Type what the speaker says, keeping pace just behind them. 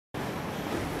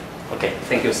Okay,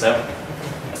 thank you, sir.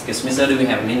 Excuse me, sir, do we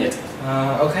have a minute?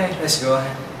 Okay, let's go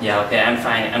ahead. Yeah, okay, I'm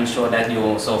fine. I'm sure that you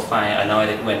also find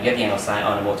annoyed when getting outside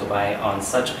on a motorbike on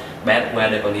such bad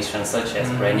weather conditions such as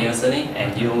rainy or sunny,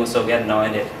 and you also get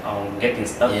annoyed on getting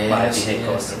stuck by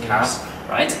vehicles and cars,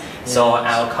 right? So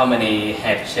our company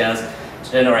has just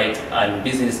generate a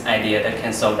business idea that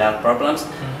can solve that problems.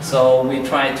 So we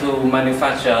try to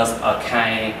manufacture a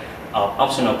kind of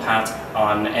optional part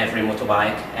on every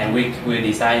motorbike, and we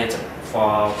design it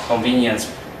for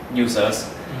convenience users.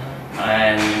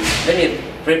 And let me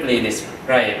briefly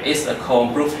describe. It's a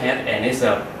cold-proof head, and it's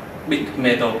a big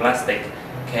metal plastic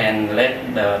can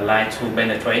let the light to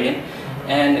penetrate in,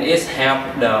 and it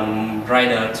helps the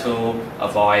rider to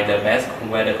avoid the bad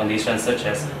weather conditions such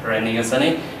as raining and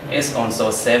sunny. It's also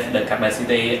save the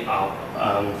capacity of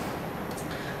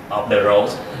the road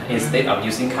instead of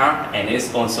using car, and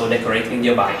it's also decorating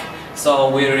your bike. So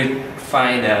we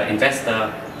find the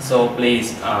investor. So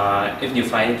please, if you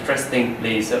find interesting,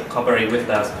 please cooperate with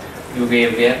us. You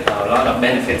will get a lot of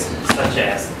benefits, such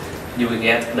as you will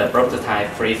get the prototype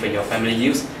free for your family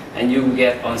use, and you will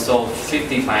get also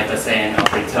 55%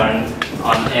 of return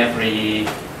on every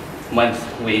month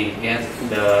we get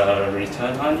the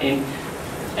return on it.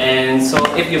 And so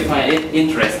if you find it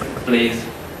interesting, please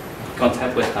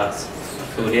contact with us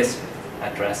through this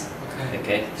address.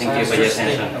 Okay, thank you for your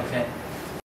attention. Okay.